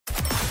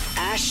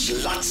Ash,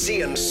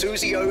 Lutzi and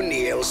Susie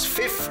O'Neill's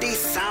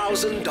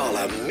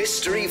 $50,000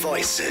 Mystery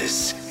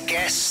Voices.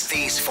 Guess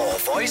these 4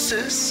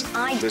 voices.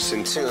 I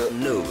Listen to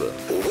Nova.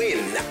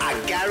 Win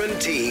a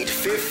guaranteed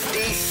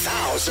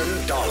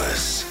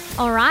 $50,000.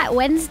 All right,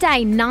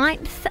 Wednesday,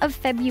 9th of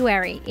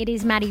February. It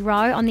is Maddie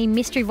Rowe on the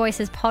Mystery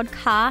Voices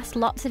podcast.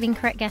 Lots of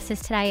incorrect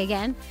guesses today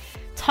again.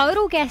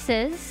 Total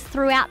guesses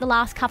throughout the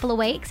last couple of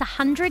weeks,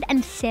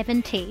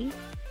 170.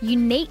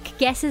 Unique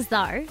guesses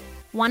though,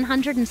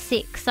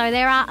 106. So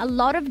there are a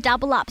lot of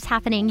double ups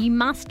happening. You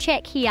must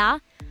check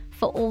here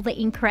for all the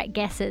incorrect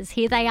guesses.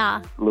 Here they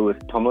are. Lewis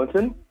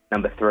Tomlinson.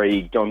 Number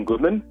 3, John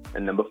Goodman.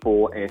 And number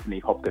 4, Anthony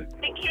Hopkins.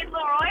 The Kid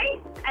Leroy,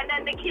 and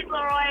then the Kid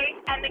Leroy,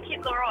 and the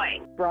Kid Leroy.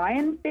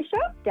 Brian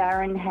Fisher,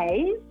 Darren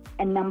Hayes,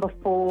 and number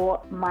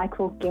 4,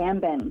 Michael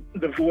Gambon.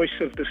 The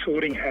voice of the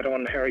Sorting Hat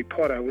on Harry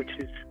Potter, which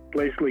is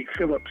Leslie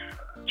Phillips.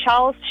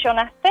 Charles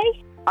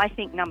Shaughnessy. I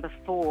think number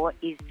 4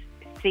 is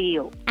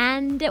Seal.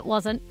 And it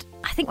wasn't.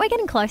 I think we're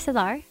getting closer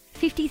though.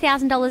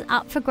 $50,000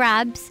 up for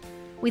grabs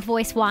with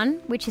voice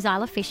 1, which is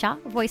Isla Fisher.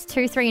 Voice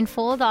 2, 3 and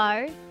 4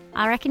 though,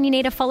 I reckon you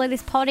need to follow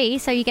this potty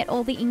so you get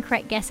all the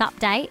incorrect guess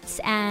updates.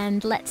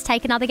 And let's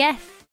take another guess.